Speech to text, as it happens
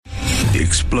the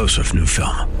explosive new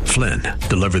film, Flynn,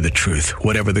 Deliver the Truth,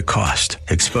 Whatever the Cost,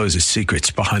 exposes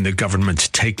secrets behind the government's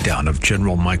takedown of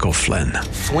General Michael Flynn.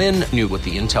 Flynn knew what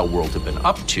the intel world had been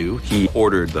up to. He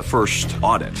ordered the first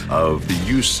audit of the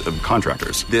use of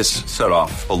contractors. This set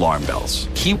off alarm bells.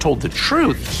 He told the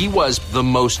truth. He was the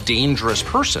most dangerous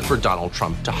person for Donald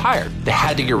Trump to hire. They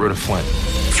had to get rid of Flynn.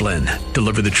 Flynn,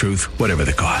 Deliver the Truth, Whatever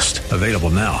the Cost. Available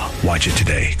now. Watch it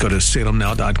today. Go to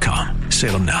salemnow.com.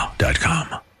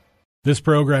 salemnow.com. This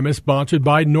program is sponsored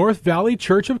by North Valley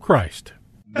Church of Christ.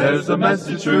 There's a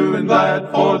message true and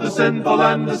glad for the sinful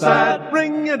and the sad.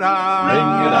 Ring it out, ring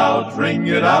it out, ring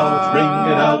it out,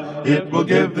 ring it out. It will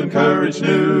give them courage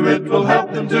new. It will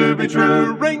help them to be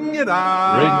true. Ring it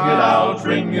out, ring it out,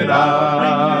 ring it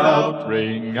out,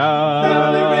 ring it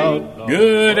out.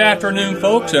 Good afternoon,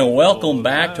 folks, and welcome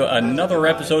back to another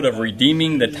episode of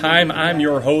Redeeming the Time. I'm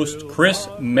your host, Chris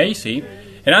Macy,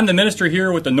 and I'm the minister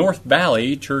here with the North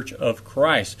Valley Church of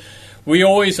Christ. We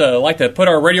always like to put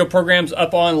our radio programs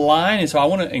up online, and so I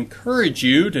want to encourage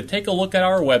you to take a look at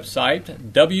our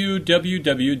website,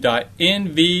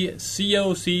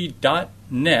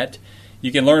 www.nvcoc.net.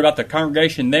 You can learn about the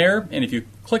congregation there, and if you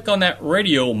click on that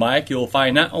radio mic, you'll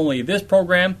find not only this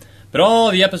program, but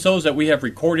all the episodes that we have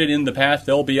recorded in the past.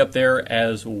 They'll be up there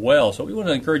as well. So we want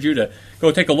to encourage you to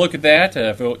go take a look at that.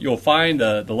 You'll find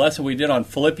the lesson we did on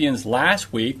Philippians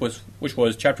last week, which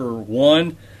was chapter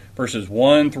 1, verses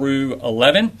 1 through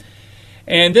 11.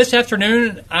 And this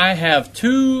afternoon, I have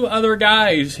two other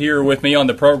guys here with me on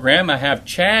the program. I have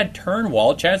Chad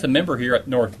Turnwald. Chad's a member here at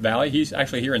North Valley. He's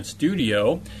actually here in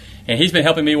studio, and he's been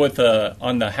helping me with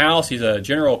on the house. He's a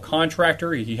general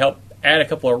contractor. He helped add a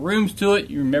couple of rooms to it.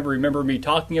 You remember me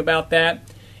talking about that.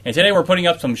 And today we're putting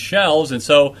up some shelves, and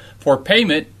so for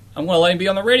payment, I'm going to let him be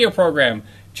on the radio program.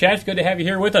 Chad, it's good to have you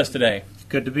here with us today. It's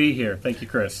good to be here. Thank you,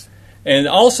 Chris. And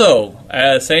also,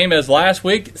 same as last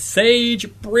week,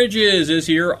 Sage Bridges is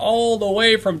here all the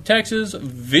way from Texas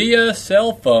via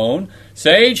cell phone.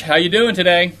 Sage, how you doing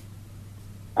today?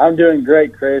 I'm doing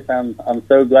great, Chris. I'm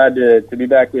so glad to be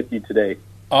back with you today.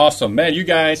 Awesome. Man, you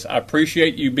guys, I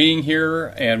appreciate you being here.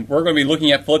 And we're going to be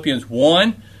looking at Philippians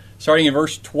 1, starting in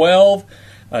verse 12,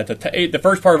 the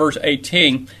first part of verse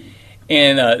 18.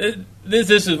 And this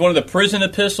is one of the prison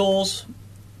epistles.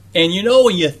 And you know,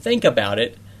 when you think about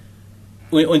it,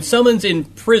 when someone's in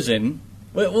prison,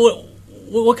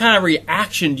 what kind of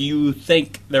reaction do you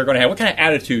think they're going to have? What kind of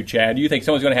attitude, Chad, do you think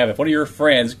someone's going to have if one of your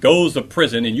friends goes to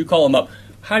prison and you call them up?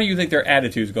 How do you think their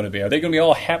attitude is going to be? Are they going to be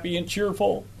all happy and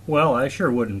cheerful? Well, I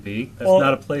sure wouldn't be. That's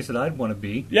not a place that I'd want to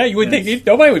be. Yeah, you would think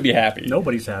nobody would be happy.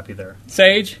 Nobody's happy there.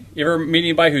 Sage, you ever meet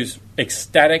anybody who's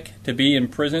ecstatic to be in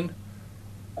prison?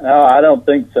 No, I don't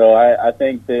think so. I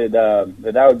think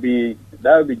that would be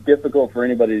difficult for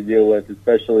anybody to deal with,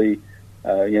 especially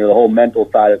the whole mental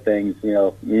side of things.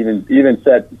 Even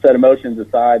set emotions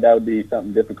aside, that would be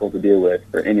something difficult to deal with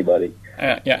for anybody.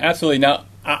 Yeah, absolutely. Now,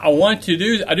 I do want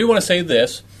to say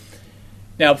this.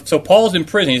 Now, so Paul's in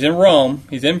prison. He's in Rome.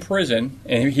 He's in prison,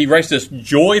 and he writes this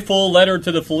joyful letter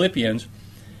to the Philippians.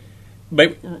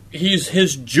 But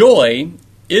his joy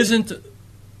isn't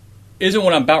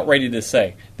what I'm about ready to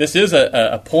say. This is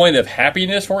a point of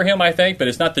happiness for him, I think, but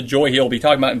it's not the joy he'll be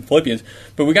talking about in Philippians.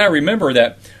 But we got to remember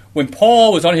that when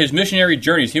Paul was on his missionary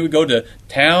journeys, he would go to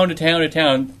town to town to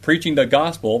town preaching the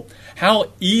gospel.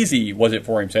 How easy was it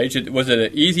for him, Sage? Was it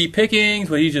an easy pickings?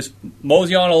 Would he just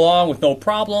mosey on along with no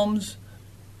problems?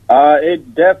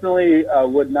 It definitely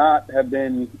would not have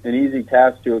been an easy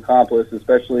task to accomplish,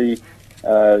 especially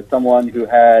someone who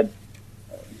had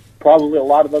probably a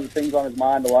lot of other things on his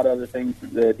mind, a lot of other things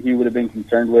that he would have been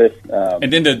concerned with.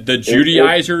 And then the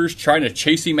Judaizers trying to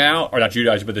chase him out, or not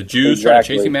Judaizers, but the Jews trying to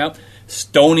chase him out,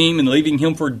 stone him and leaving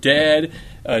him for dead,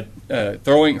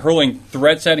 hurling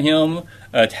threats at him,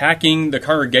 attacking the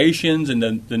congregations and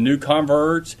the new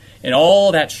converts, and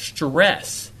all that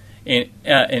stress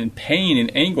and pain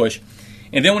and anguish.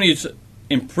 And then when he's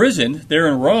imprisoned there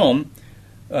in Rome,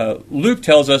 Luke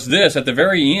tells us this at the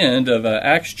very end of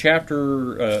Acts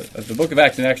chapter, of the book of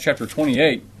Acts in Acts chapter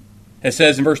 28. It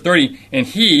says in verse 30, and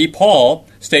he, Paul,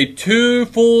 stayed 2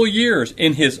 full years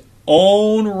in his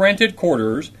own rented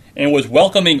quarters and was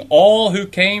welcoming all who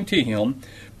came to him,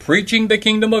 preaching the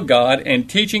kingdom of God and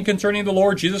teaching concerning the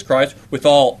Lord Jesus Christ with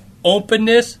all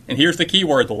openness. And here's the key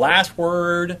word, the last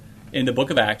word in the book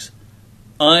of Acts,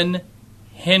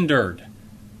 unhindered.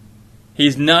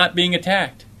 He's not being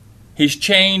attacked. He's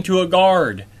chained to a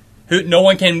guard. No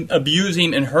one can abuse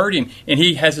him and hurt him. And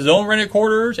he has his own rented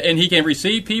quarters, and he can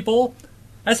receive people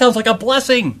That sounds like a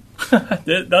blessing,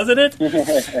 doesn't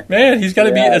it? Man, he's got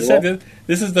to be.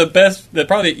 This is the best,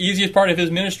 probably the easiest part of his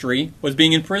ministry was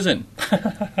being in prison.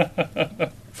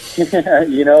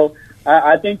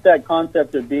 I think that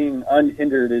concept of being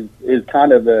unhindered is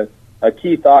kind of a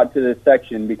key thought to this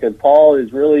section, because Paul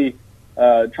is really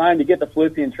trying to get the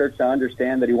Philippian church to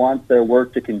understand that he wants their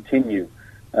work to continue,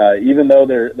 even though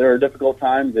there are difficult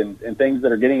times and things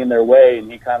that are getting in their way,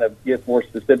 and he kind of gets more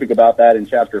specific about that in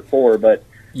chapter 4. But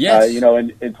yes.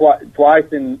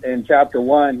 Twice in chapter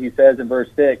 1, he says in verse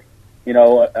 6,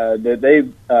 that they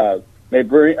may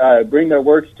bring their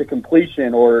works to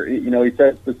completion, or he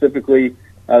says specifically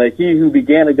that he who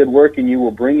began a good work in you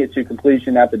will bring it to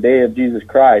completion at the day of Jesus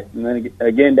Christ. And then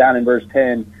again down in verse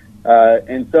 10,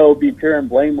 and so be pure and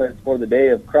blameless for the day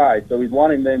of Christ. So he's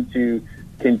wanting them to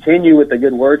continue with the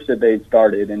good works that they've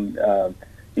started, and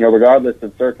regardless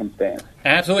of circumstance.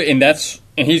 Absolutely,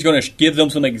 and he's going to give them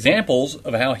some examples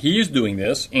of how he's doing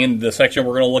this in the section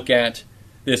we're going to look at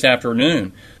this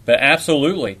afternoon. But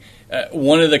absolutely,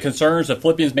 one of the concerns the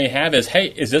Philippians may have is, hey,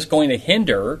 is this going to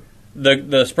hinder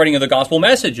the spreading of the gospel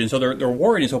message? And so they're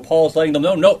worried, and so Paul's letting them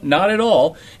know, no, not at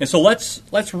all. And so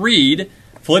let's read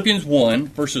Philippians 1,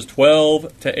 verses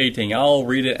 12 to 18. I'll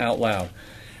read it out loud.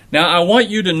 Now I want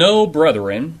you to know,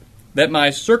 brethren, that my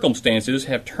circumstances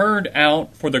have turned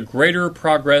out for the greater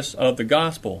progress of the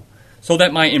gospel, so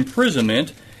that my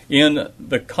imprisonment in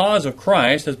the cause of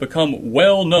Christ has become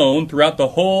well known throughout the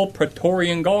whole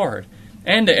Praetorian Guard,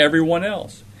 and to everyone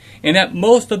else, and that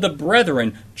most of the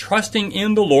brethren, trusting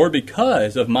in the Lord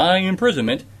because of my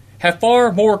imprisonment, have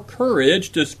far more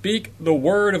courage to speak the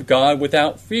word of God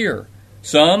without fear.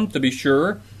 Some, to be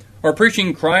sure, are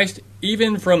preaching Christ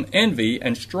even from envy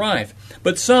and strife,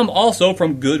 but some also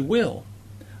from good will.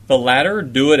 The latter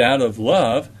do it out of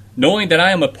love, knowing that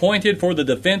I am appointed for the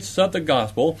defense of the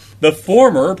gospel. The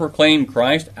former proclaim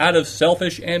Christ out of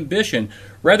selfish ambition,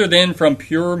 rather than from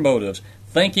pure motives,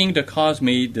 thinking to cause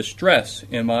me distress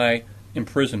in my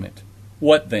imprisonment.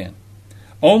 What then?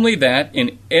 Only that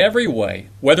in every way,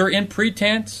 whether in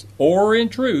pretense or in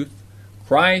truth,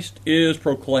 Christ is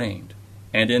proclaimed.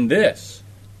 And in this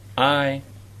I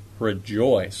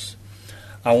rejoice.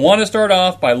 I want to start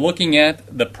off by looking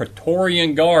at the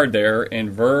Praetorian Guard there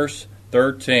in verse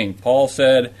 13. Paul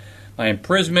said, my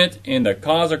imprisonment in the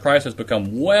cause of Christ has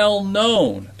become well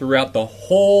known throughout the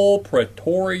whole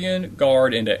Praetorian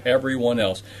Guard and to everyone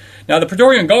else. Now, the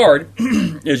Praetorian Guard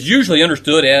is usually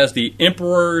understood as the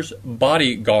emperor's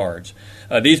bodyguards.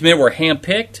 These men were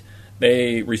handpicked.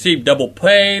 They received double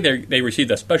pay. They received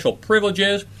the special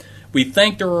privileges. We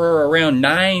think there were around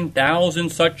 9,000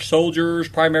 such soldiers,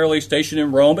 primarily stationed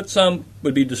in Rome, but some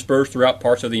would be dispersed throughout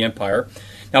parts of the empire.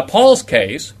 Now, Paul's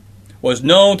case was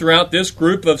known throughout this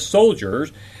group of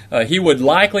soldiers. He would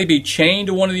likely be chained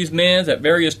to one of these men at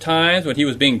various times when he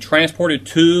was being transported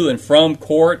to and from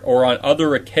court or on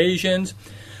other occasions.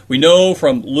 We know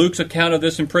from Luke's account of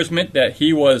this imprisonment that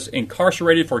he was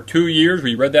incarcerated for 2 years.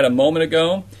 We read that a moment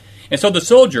ago. And so the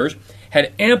soldiers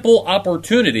had ample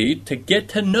opportunity to get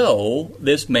to know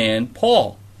this man,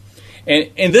 Paul.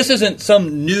 And this isn't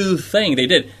some new thing they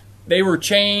did. They were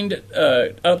chained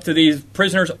up to these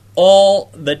prisoners all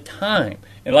the time.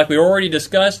 And like we already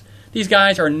discussed, these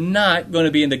guys are not going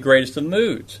to be in the greatest of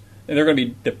moods. And they're going to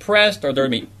be depressed, or they're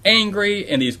going to be angry,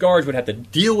 and these guards would have to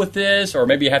deal with this, or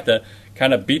maybe have to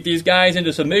kind of beat these guys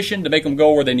into submission to make them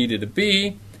go where they needed to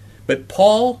be. But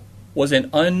Paul was an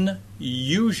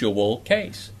unusual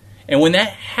case. And when that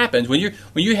happens, when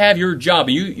you have your job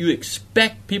and you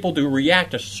expect people to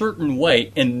react a certain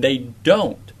way and they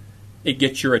don't, it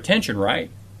gets your attention, right?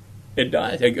 It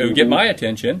does. It would get my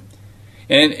attention.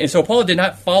 And so Paul did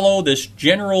not follow this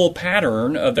general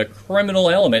pattern of the criminal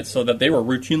elements so that they were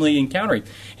routinely encountering.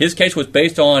 His case was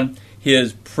based on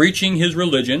his preaching his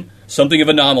religion, something of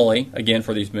an anomaly, again,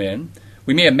 for these men.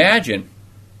 We may imagine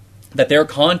that their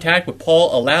contact with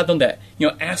Paul allowed them to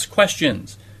ask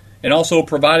questions, and also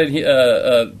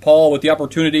provided Paul with the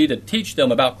opportunity to teach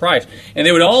them about Christ. And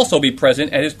they would also be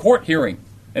present at his court hearing,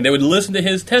 and they would listen to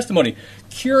his testimony.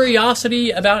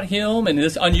 Curiosity about him in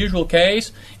this unusual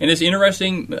case and this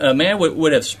interesting man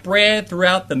would have spread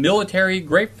throughout the military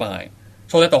grapevine,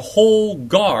 so that the whole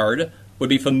guard would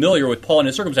be familiar with Paul and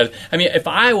his circumstances. I mean, if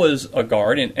I was a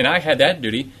guard and I had that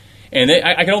duty, and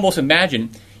I could almost imagine,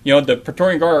 the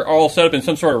Praetorian Guard are all set up in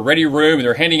some sort of ready room, and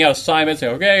they're handing out assignments,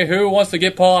 saying, okay, who wants to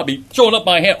get Paul? I'd be throwing up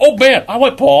my hand. Oh, man, I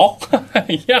want Paul.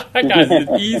 Yeah, that guy's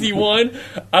an easy one.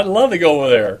 I'd love to go over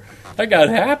there. That guy's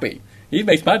happy. He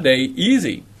makes my day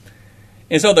easy.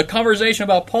 And so the conversation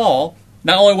about Paul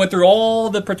not only went through all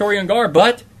the Praetorian Guard,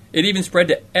 but It even spread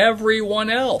to everyone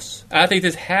else. I think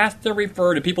this has to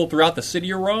refer to people throughout the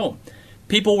city of Rome.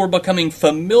 People were becoming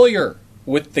familiar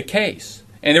with the case,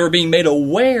 and they were being made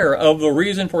aware of the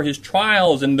reason for his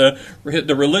trials and the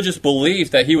religious beliefs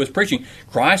that he was preaching.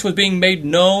 Christ was being made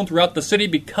known throughout the city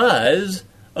because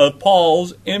of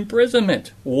Paul's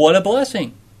imprisonment. What a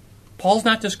blessing. Paul's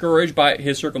not discouraged by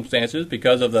his circumstances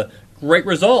because of the great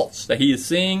results that he is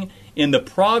seeing in the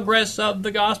progress of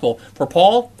the gospel. For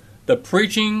Paul, the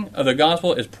preaching of the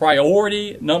gospel is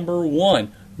priority number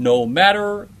one, no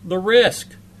matter the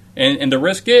risk. And the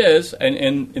risk is,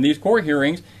 in these court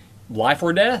hearings, life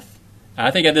or death. I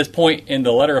think at this point in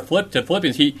the letter to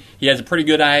Philippians, he has a pretty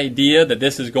good idea that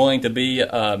this is going to be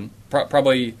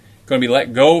probably going to be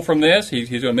let go from this. He's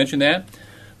going to mention that.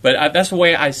 But that's the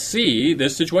way I see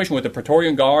this situation with the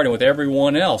Praetorian Guard and with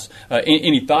everyone else.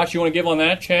 Any thoughts you want to give on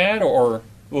that, Chad? Or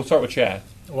we'll start with Chad.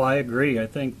 Well, I agree. I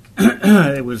think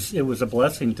it was a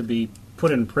blessing to be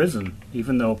put in prison,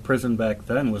 even though prison back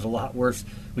then was a lot worse.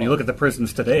 When you look at the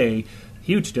prisons today,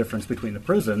 huge difference between the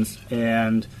prisons,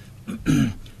 and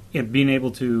being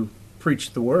able to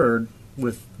preach the word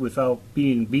without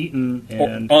being beaten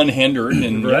and unhindered,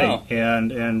 and right,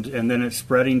 and then it's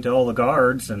spreading to all the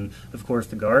guards, and of course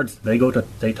the guards they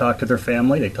talk to their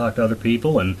family, they talk to other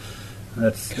people, and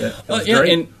that's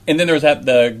great. And then there was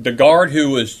the guard who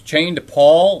was chained to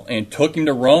Paul and took him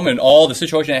to Rome, and all the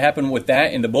situation that happened with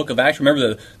that in the book of Acts.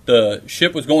 Remember, the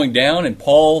ship was going down, and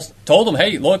Paul told them,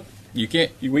 "Hey, look, you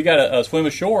can't. We got to swim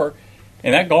ashore."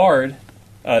 And that guard,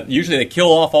 usually they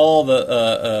kill off all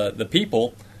the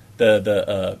people,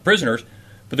 the prisoners,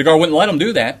 but the guard wouldn't let them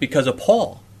do that because of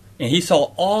Paul. And he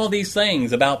saw all these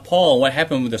things about Paul and what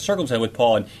happened with the circumstance with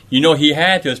Paul. And he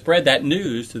had to spread that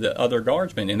news to the other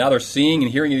guardsmen. And now they're seeing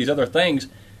and hearing these other things.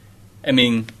 I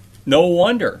mean, no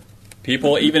wonder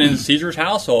people, even in Caesar's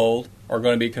household, are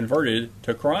going to be converted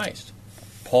to Christ.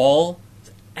 Paul's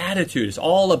attitude is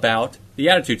all about the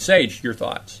attitude. Sage, your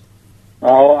thoughts?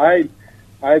 Oh, I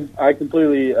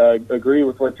completely agree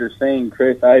with what you're saying,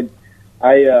 Chris.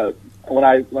 When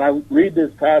I read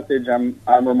this passage,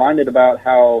 I'm reminded about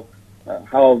how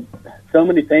so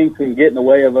many things can get in the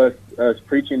way of us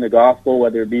preaching the gospel,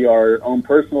 whether it be our own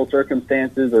personal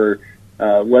circumstances or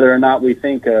whether or not we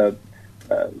think an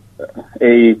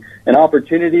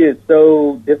opportunity is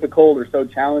so difficult or so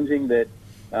challenging that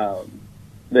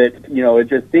it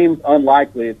just seems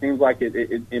unlikely. It seems like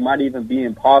it might even be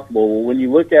impossible. When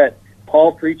you look at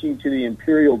Paul preaching to the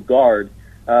imperial guard,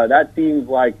 that seems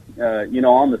like,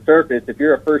 on the surface, if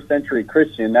you're a first century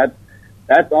Christian,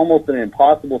 that's almost an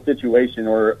impossible situation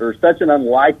or such an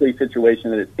unlikely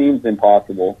situation that it seems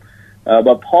impossible.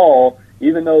 But Paul,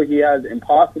 even though he has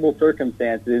impossible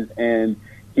circumstances and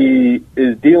he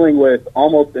is dealing with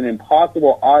almost an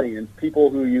impossible audience, people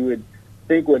who you would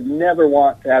think would never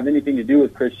want to have anything to do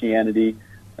with Christianity,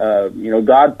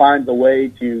 God finds a way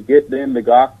to get them the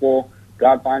gospel.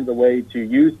 God finds a way to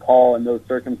use Paul in those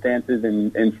circumstances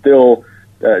and still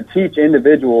teach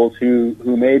individuals who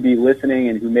may be listening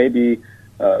and who may be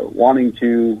wanting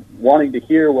to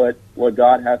hear what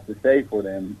God has to say for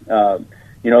them.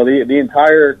 The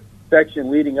entire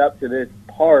section leading up to this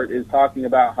part is talking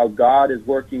about how God is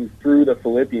working through the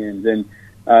Philippians,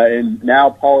 and now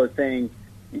Paul is saying,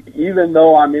 even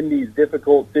though I'm in these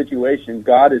difficult situations,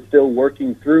 God is still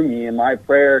working through me, and my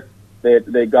prayer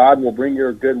that God will bring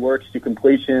your good works to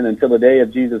completion until the day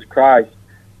of Jesus Christ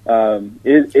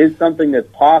is something that's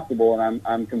possible, and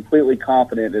I'm completely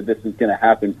confident that this is going to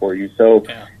happen for you. So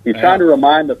he's trying to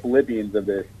remind the Philippians of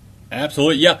this.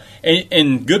 Absolutely, yeah,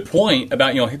 and good point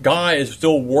about God is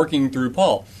still working through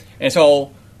Paul, and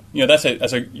so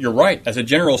you're right, that's a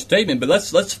general statement, but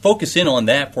let's focus in on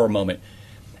that for a moment.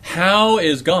 How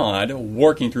is God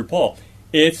working through Paul?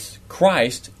 It's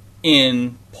Christ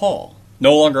in Paul.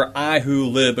 No longer I who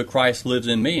live, but Christ lives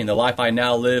in me. And the life I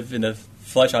now live in the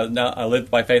flesh, I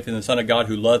live by faith in the Son of God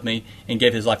who loved me and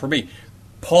gave his life for me.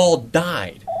 Paul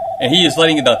died, and he is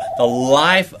letting the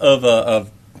life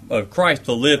of Christ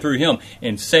to live through him.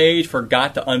 And Sage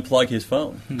forgot to unplug his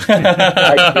phone.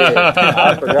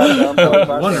 I forgot to unplug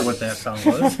my I wonder phone. what that sound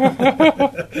was.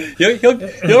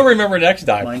 He'll remember next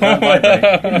time.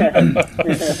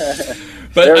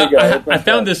 But I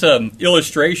found this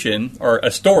illustration, or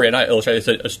a story, not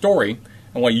illustration, it's a story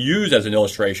I want to use as an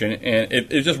illustration, and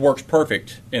it just works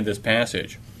perfect in this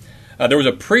passage. There was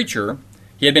a preacher.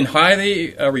 He had been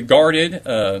highly regarded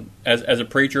as a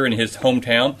preacher in his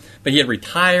hometown, but he had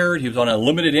retired. He was on a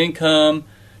limited income,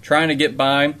 trying to get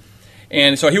by.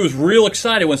 And so he was real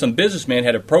excited when some businessmen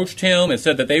had approached him and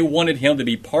said that they wanted him to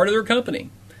be part of their company.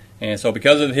 And so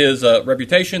because of his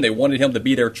reputation, they wanted him to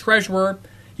be their treasurer.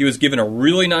 He was given a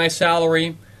really nice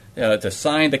salary, to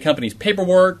sign the company's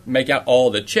paperwork, make out all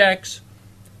the checks.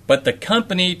 But the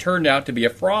company turned out to be a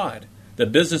fraud. The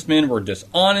businessmen were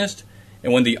dishonest,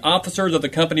 and when the officers of the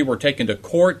company were taken to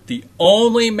court, the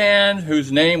only man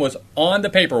whose name was on the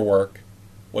paperwork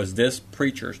was this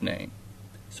preacher's name.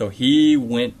 So he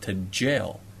went to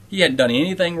jail. He hadn't done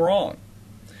anything wrong.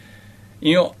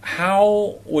 You know,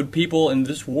 how would people in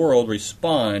this world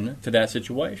respond to that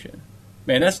situation?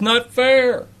 Man, that's not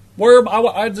fair.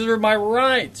 I deserve my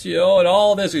rights, and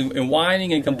all this and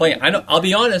whining and complaining. I'll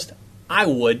be honest, I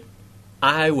would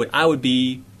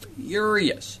be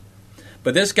furious.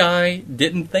 But this guy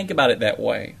didn't think about it that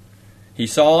way. He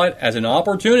saw it as an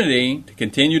opportunity to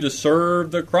continue to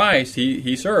serve the Christ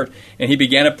he served, and he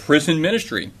began a prison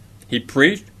ministry. He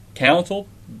preached, counseled,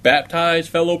 baptized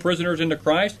fellow prisoners into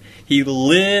Christ. He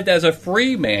lived as a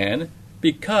free man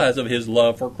because of his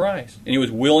love for Christ. And he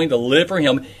was willing to live for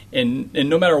him in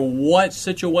no matter what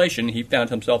situation he found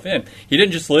himself in. He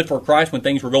didn't just live for Christ when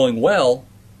things were going well.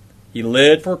 He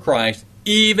lived for Christ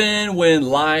even when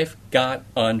life got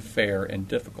unfair and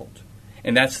difficult.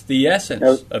 And that's the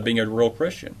essence of being a real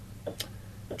Christian.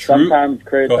 Sometimes,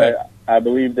 Chris, I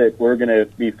believe that we're going to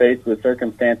be faced with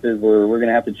circumstances where we're going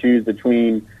to have to choose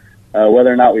between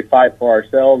whether or not we fight for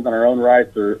ourselves and our own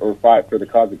rights or fight for the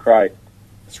cause of Christ.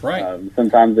 That's right.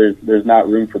 Sometimes there's not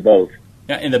room for both.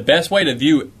 Yeah, and the best way to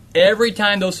view every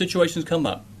time those situations come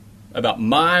up about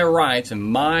my rights and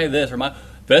my this or my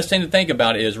best thing to think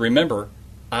about is, remember,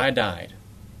 I died.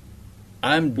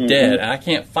 I'm dead. I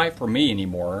can't fight for me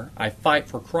anymore. I fight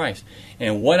for Christ.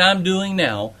 And what I'm doing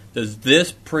now, does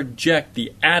this project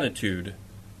the attitude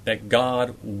that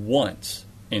God wants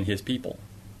in his people?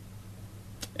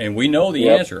 And we know the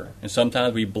answer. And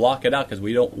sometimes we block it out because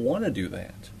we don't want to do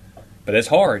that. But it's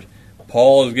hard.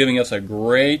 Paul is giving us a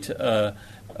great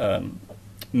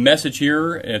message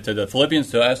here to the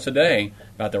Philippians, to us today,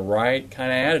 about the right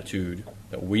kind of attitude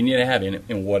that we need to have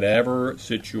in whatever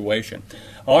situation.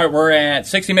 All right, we're at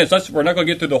 60 minutes. We're not going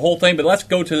to get through the whole thing, but let's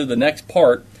go to the next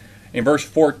part. In verse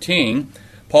 14,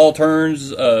 Paul turns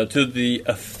to the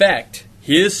effect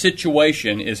his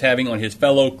situation is having on his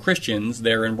fellow Christians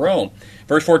there in Rome.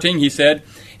 Verse 14, he said,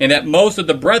 "And that most of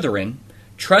the brethren,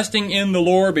 trusting in the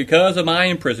Lord because of my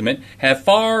imprisonment, have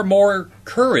far more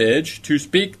courage to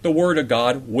speak the word of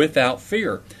God without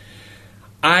fear."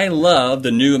 I love the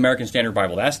New American Standard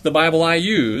Bible. That's the Bible I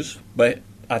use, but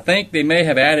I think they may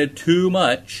have added too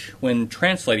much when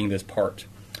translating this part.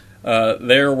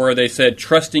 There where they said,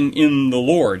 trusting in the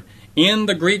Lord. In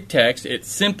the Greek text, it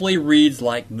simply reads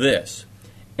like this: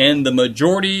 "And the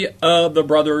majority of the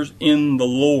brothers in the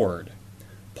Lord."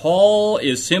 Paul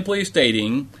is simply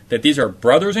stating that these are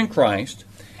brothers in Christ,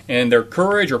 and their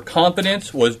courage or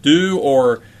confidence was due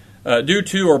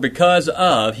to or because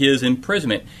of his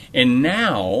imprisonment. And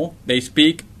now they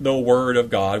speak the word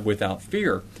of God without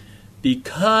fear.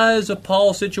 Because of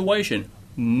Paul's situation,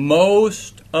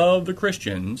 most of the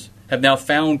Christians have now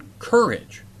found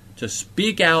courage to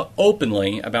speak out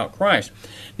openly about Christ.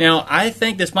 Now, I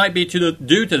think this might be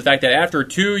due to the fact that after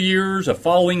 2 years of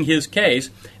following his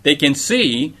case, they can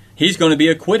see he's going to be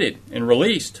acquitted and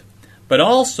released. But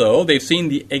also, they've seen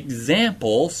the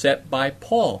example set by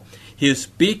Paul. His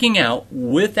speaking out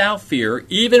without fear,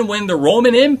 even when the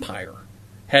Roman Empire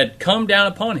had come down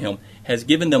upon him, has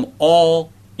given them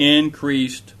all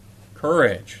increased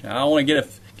courage. Now, I want to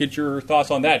get your thoughts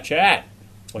on that, chat.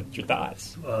 What's your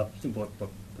thoughts? What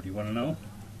do you want to know?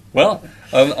 Well,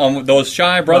 those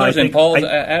shy brothers and Paul's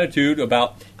attitude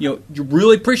about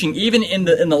really preaching, even in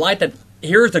the light that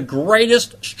here's the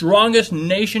greatest, strongest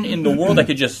nation in the world that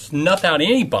could just snuff out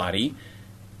anybody,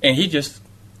 and he doesn't.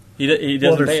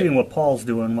 Well, they're seeing what Paul's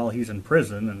doing while he's in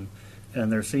prison,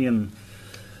 and they're seeing,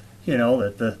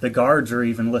 that the guards are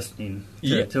even listening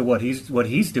to what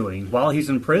he's doing while he's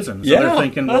in prison. So they're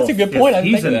thinking, that's a good point. If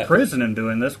he's in prison and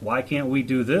doing this, why can't we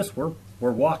do this? We're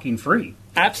walking free.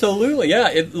 Absolutely, yeah.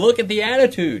 Look at the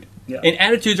attitude. Yeah. And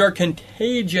attitudes are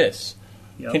contagious.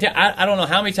 Yep. I don't know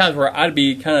how many times where I'd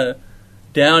be kind of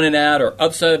down and out or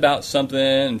upset about something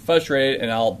and frustrated, and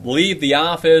I'll leave the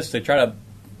office to try to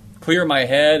clear my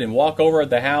head and walk over at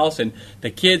the house, and the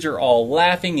kids are all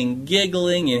laughing and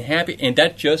giggling and happy, and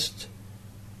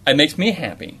it makes me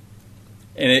happy.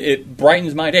 And it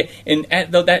brightens my day. And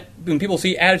when people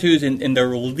see attitudes in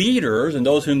their leaders and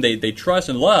those whom they trust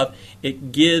and love,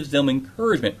 it gives them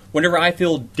encouragement. Whenever I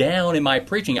feel down in my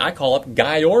preaching, I call up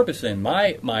Guy Orbison,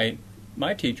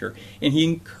 my teacher, and he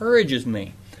encourages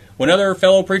me. When other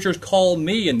fellow preachers call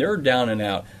me and they're down and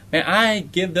out, man, I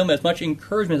give them as much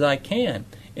encouragement as I can,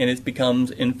 and it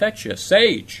becomes infectious.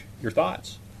 Sage, your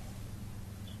thoughts?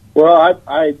 Well,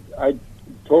 I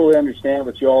totally understand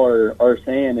what y'all are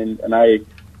saying, and I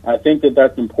think that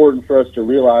that's important for us to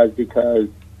realize because,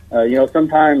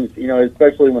 sometimes,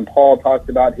 especially when Paul talks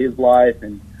about his life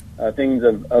and things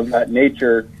of that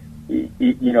nature,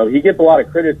 he gets a lot of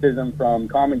criticism from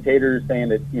commentators saying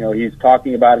that, he's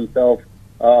talking about himself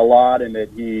a lot and that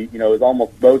he, is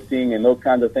almost boasting and those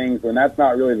kinds of things, when that's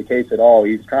not really the case at all.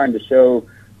 He's trying to show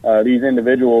these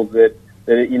individuals that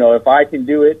if I can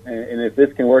do it and if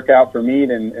this can work out for me,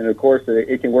 then of course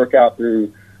it can work out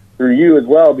through you as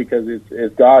well, because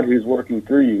it's God who's working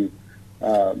through you.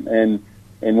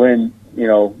 And when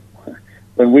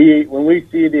when we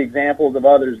see the examples of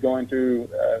others going through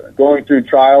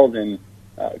trials and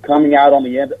coming out on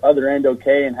the other end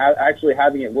okay, and actually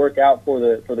having it work out for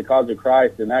the cause of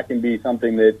Christ, and that can be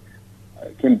something that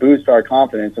can boost our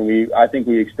confidence, and I think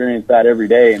we experience that every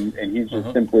day, and he's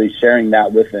just simply sharing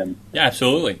that with them. Yeah,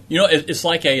 absolutely. It's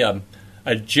like a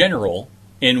general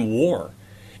in war.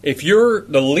 If you're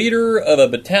the leader of a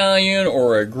battalion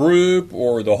or a group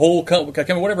or the whole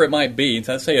company, whatever it might be,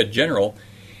 let's say a general,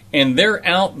 and they're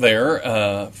out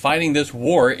there fighting this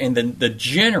war, and then the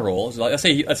general, let's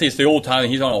say it's the old time,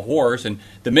 and he's on a horse, and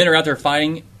the men are out there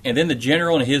fighting, and then the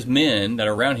general and his men that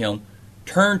are around him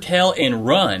turn tail and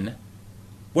run.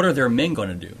 What are their men going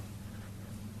to do?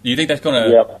 Do you think that's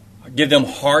going to give them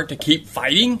heart to keep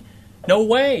fighting? No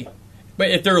way.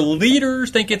 But if their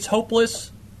leaders think it's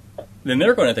hopeless, then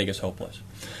they're going to think it's hopeless.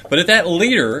 But if that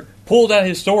leader pulls out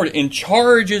his sword and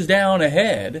charges down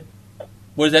ahead,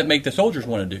 what does that make the soldiers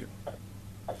want to do?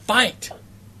 Fight.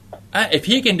 If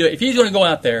he can do it, if he's going to go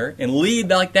out there and lead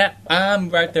like that, I'm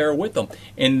right there with them.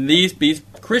 And these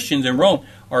Christians in Rome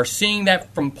are seeing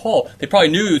that from Paul. They probably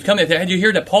knew he was coming. Did you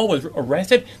hear that Paul was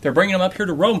arrested? They're bringing him up here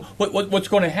to Rome. What's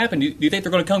going to happen? Do you think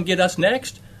they're going to come get us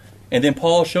next? And then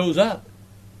Paul shows up.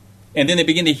 And then they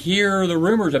begin to hear the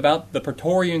rumors about the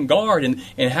Praetorian Guard and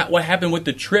what happened with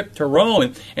the trip to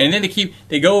Rome. And then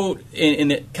they go in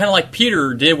kind of like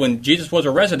Peter did when Jesus was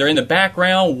arrested. They're in the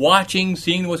background watching,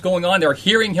 seeing what's going on. They're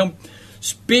hearing him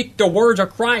speak the words of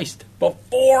Christ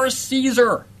before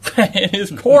Caesar in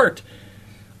his court.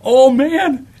 Oh,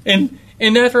 man. And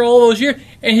after all those years,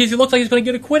 and he looks like he's going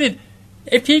to get acquitted.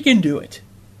 If he can do it,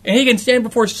 and he can stand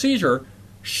before Caesar,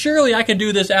 surely I can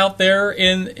do this out there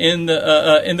in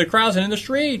the crowds and in the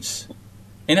streets.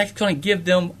 And that's going to give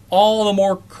them all the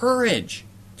more courage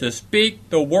to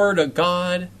speak the word of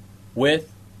God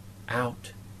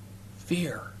without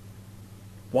fear.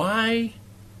 Why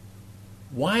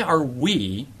are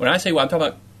we, when I say I'm talking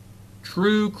about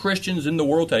true Christians in the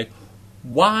world today,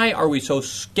 why are we so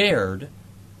scared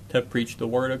to preach the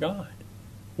word of God?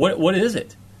 What is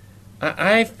it?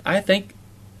 I think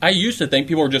I used to think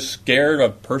people were just scared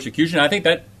of persecution. I think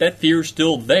that fear is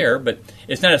still there, but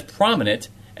it's not as prominent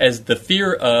as the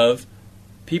fear of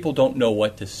people don't know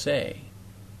what to say.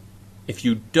 If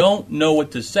you don't know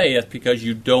what to say, that's because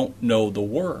you don't know the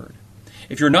Word.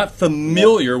 If you're not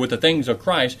familiar with the things of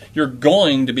Christ, you're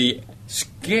going to be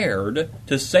scared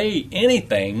to say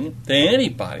anything to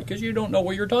anybody because you don't know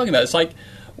what you're talking about. It's like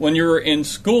when you're in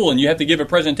school and you have to give a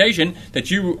presentation that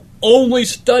you only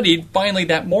studied finally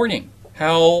that morning.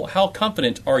 How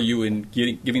confident are you in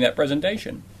giving that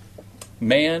presentation?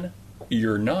 Man,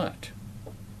 you're not.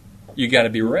 You got to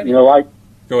be ready.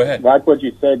 Go ahead. Like what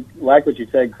you said,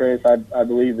 Chris. I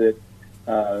believe that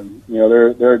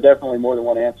there are definitely more than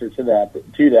one answer to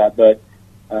that. But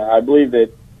I believe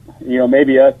that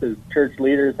maybe us as church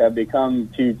leaders have become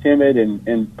too timid,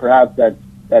 and perhaps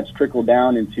that's trickled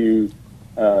down into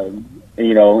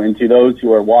those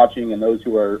who are watching and those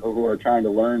who are trying to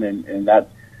learn, and that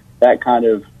kind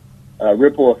of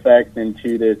ripple effect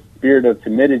into this spirit of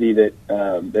timidity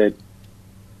that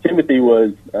Timothy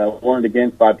was warned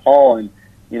against by Paul. And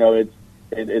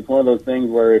it's one of those things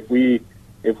where if we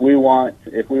want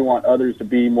others to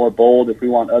be more bold, if we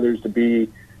want others to be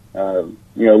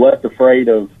less afraid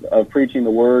of preaching the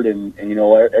word and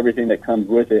everything that comes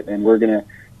with it, and we're gonna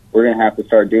have to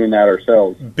start doing that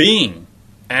ourselves.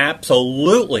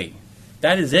 Absolutely,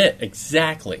 that is it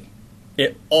exactly.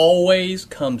 It always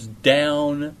comes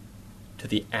down to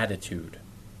the attitude.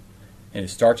 And it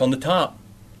starts on the top,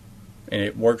 and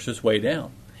it works its way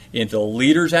down. If the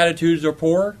leader's attitudes are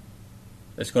poor,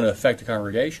 it's going to affect the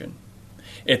congregation.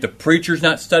 If the preacher's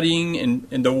not studying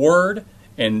in the Word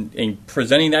and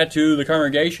presenting that to the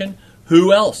congregation,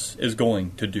 who else is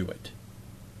going to do it?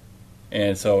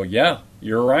 And so, yeah,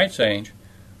 you're right, Sage.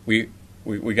 We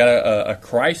got a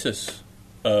crisis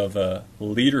of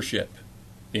leadership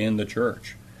in the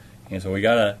church, and so we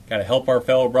gotta help our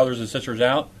fellow brothers and sisters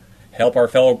out, help our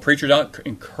fellow preachers out,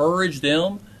 encourage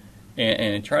them,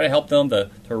 and try to help them to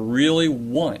really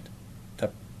want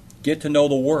get to know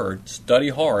the Word, study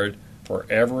hard for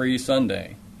every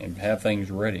Sunday, and have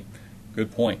things ready.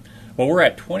 Good point. Well, we're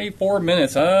at 24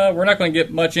 minutes. We're not going to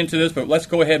get much into this, but let's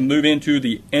go ahead and move into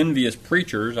the envious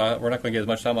preachers. We're not going to get as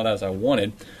much time on that as I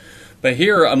wanted. But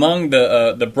here, among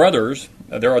the brothers,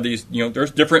 there are these,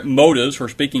 there's different motives for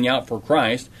speaking out for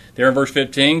Christ. There in verse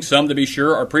 15, some, to be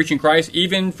sure, are preaching Christ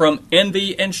even from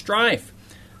envy and strife.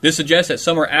 This suggests that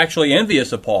some are actually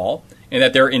envious of Paul, and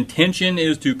that their intention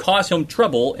is to cause him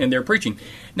trouble in their preaching.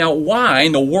 Now, why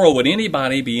in the world would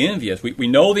anybody be envious? We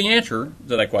know the answer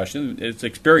to that question. It's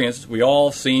experience. We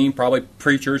all seen probably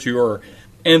preachers who are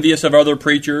envious of other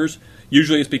preachers.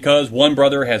 Usually it's because one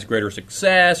brother has greater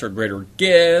success or greater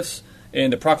gifts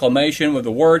in the proclamation of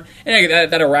the word, and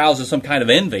that arouses some kind of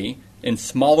envy in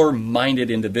smaller-minded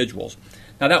individuals.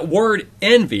 Now, that word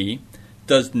envy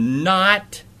does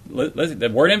not,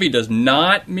 the word envy does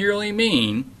not merely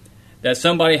mean that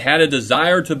somebody had a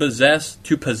desire to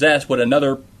possess what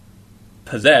another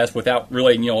possessed without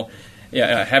really,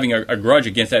 having a grudge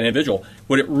against that individual.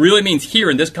 What it really means here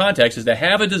in this context is to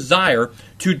have a desire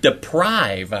to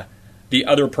deprive the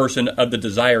other person of the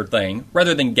desired thing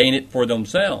rather than gain it for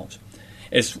themselves.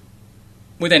 It's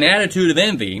with an attitude of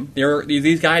envy.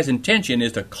 These guys' intention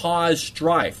is to cause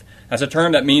strife. That's a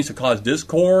term that means to cause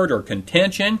discord or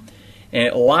contention. And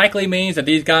it likely means that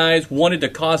these guys wanted to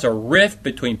cause a rift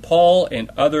between Paul and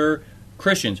other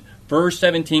Christians. Verse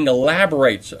 17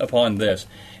 elaborates upon this.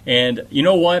 And you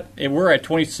know what? We're at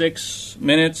 26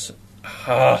 minutes.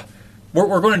 We're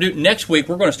going to do next week.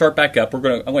 We're going to start back up. I'm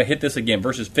going to hit this again,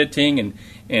 verses 15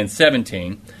 and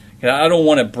 17. I don't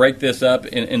want to break this up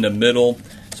in the middle.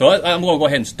 So I'm going to go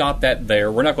ahead and stop that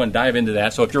there. We're not going to dive into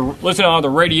that. So if you're listening on the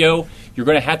radio, you're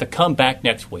going to have to come back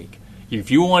next week. If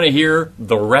you want to hear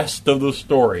the rest of the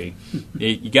story,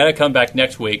 you got to come back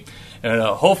next week. And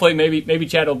hopefully maybe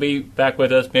Chad will be back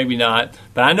with us, maybe not.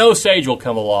 But I know Sage will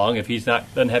come along if he's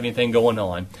doesn't have anything going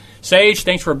on. Sage,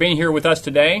 thanks for being here with us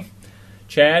today.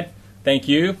 Chad, thank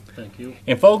you. Thank you.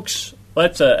 And folks,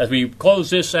 let's as we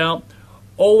close this out,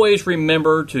 always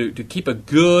remember to keep a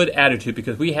good attitude,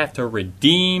 because we have to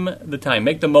redeem the time.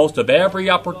 Make the most of every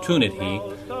opportunity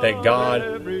that God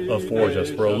affords us.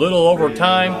 We're a little over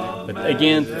time, but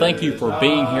again, thank you for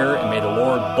being here, and may the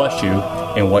Lord bless you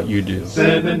in what you do.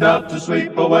 Sending out to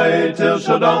sweep away till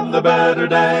shall dawn the better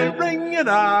day. Ring it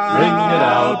out, ring it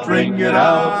out, ring it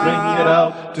out, ring it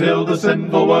out, till the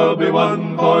sinful world be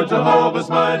won for Jehovah's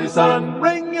mighty Son.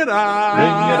 Ring it out, ring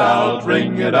it out,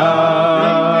 ring it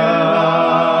out.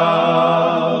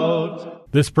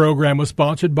 This program was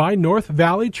sponsored by North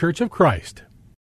Valley Church of Christ.